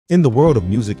In the world of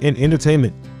music and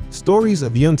entertainment, stories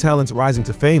of young talents rising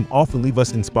to fame often leave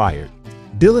us inspired.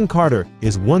 Dylan Carter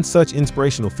is one such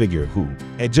inspirational figure who,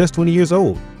 at just 20 years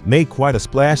old, made quite a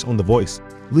splash on The Voice,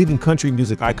 leaving country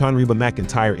music icon Reba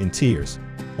McEntire in tears.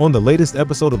 On the latest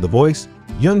episode of The Voice,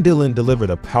 young Dylan delivered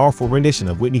a powerful rendition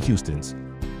of Whitney Houston's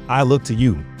 "I Look to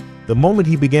You." The moment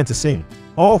he began to sing,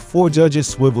 all four judges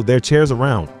swiveled their chairs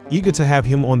around, eager to have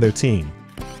him on their team.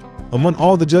 Among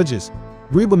all the judges,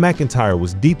 Reba McEntire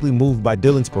was deeply moved by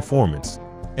Dylan's performance.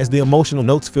 As the emotional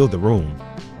notes filled the room,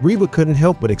 Reba couldn't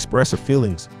help but express her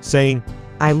feelings, saying,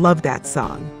 "I love that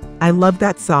song. I love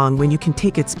that song when you can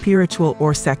take it spiritual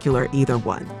or secular, either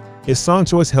one." His song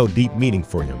choice held deep meaning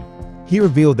for him. He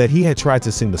revealed that he had tried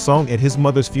to sing the song at his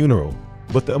mother's funeral,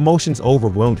 but the emotions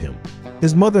overwhelmed him.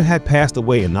 His mother had passed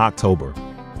away in October,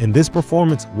 and this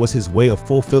performance was his way of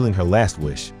fulfilling her last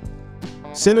wish.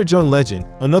 Singer John Legend,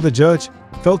 another judge,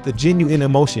 felt the genuine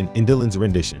emotion in Dylan's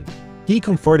rendition. He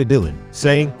comforted Dylan,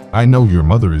 saying, "I know your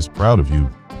mother is proud of you."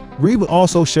 Reba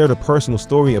also shared a personal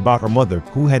story about her mother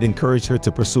who had encouraged her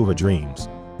to pursue her dreams.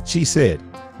 She said,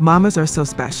 "Mamas are so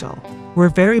special. We're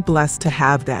very blessed to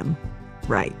have them."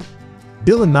 Right.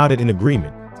 Dylan nodded in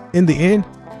agreement. In the end,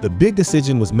 the big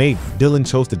decision was made. Dylan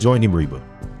chose to join Reba.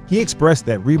 He expressed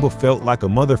that Reba felt like a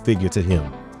mother figure to him,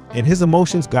 and his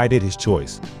emotions guided his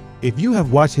choice. If you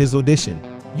have watched his audition,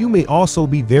 you may also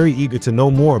be very eager to know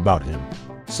more about him.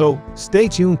 So stay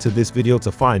tuned to this video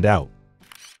to find out.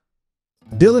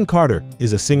 Dylan Carter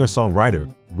is a singer-songwriter,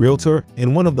 realtor,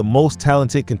 and one of the most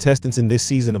talented contestants in this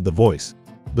season of The Voice.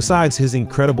 Besides his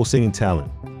incredible singing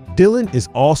talent, Dylan is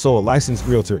also a licensed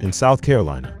realtor in South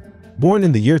Carolina. Born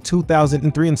in the year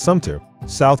 2003 in Sumter,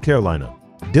 South Carolina,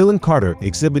 Dylan Carter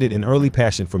exhibited an early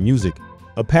passion for music,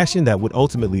 a passion that would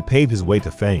ultimately pave his way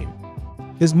to fame.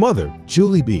 His mother,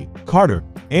 Julie B. Carter,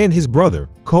 and his brother,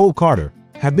 Cole Carter,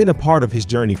 have been a part of his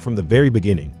journey from the very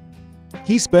beginning.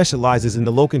 He specializes in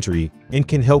the low country and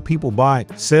can help people buy,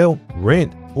 sell,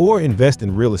 rent, or invest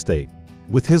in real estate.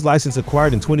 With his license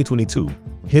acquired in 2022,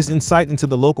 his insight into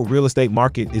the local real estate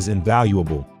market is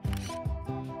invaluable.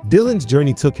 Dylan's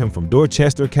journey took him from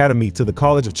Dorchester Academy to the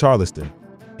College of Charleston,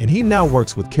 and he now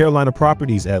works with Carolina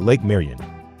Properties at Lake Marion.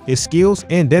 His skills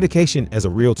and dedication as a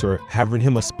realtor have earned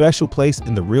him a special place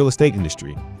in the real estate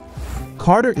industry.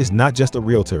 Carter is not just a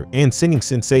realtor and singing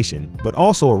sensation, but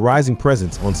also a rising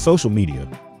presence on social media.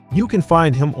 You can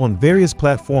find him on various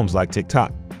platforms like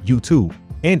TikTok, YouTube,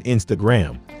 and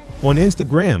Instagram. On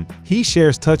Instagram, he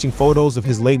shares touching photos of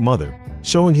his late mother,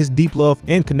 showing his deep love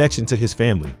and connection to his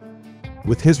family.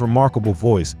 With his remarkable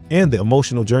voice and the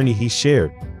emotional journey he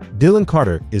shared, Dylan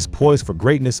Carter is poised for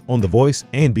greatness on The Voice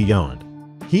and beyond.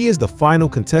 He is the final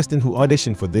contestant who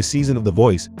auditioned for this season of The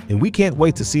Voice, and we can't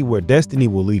wait to see where destiny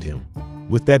will lead him.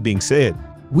 With that being said,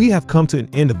 we have come to an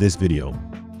end of this video.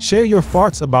 Share your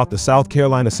thoughts about the South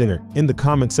Carolina singer in the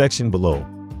comment section below.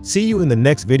 See you in the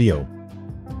next video.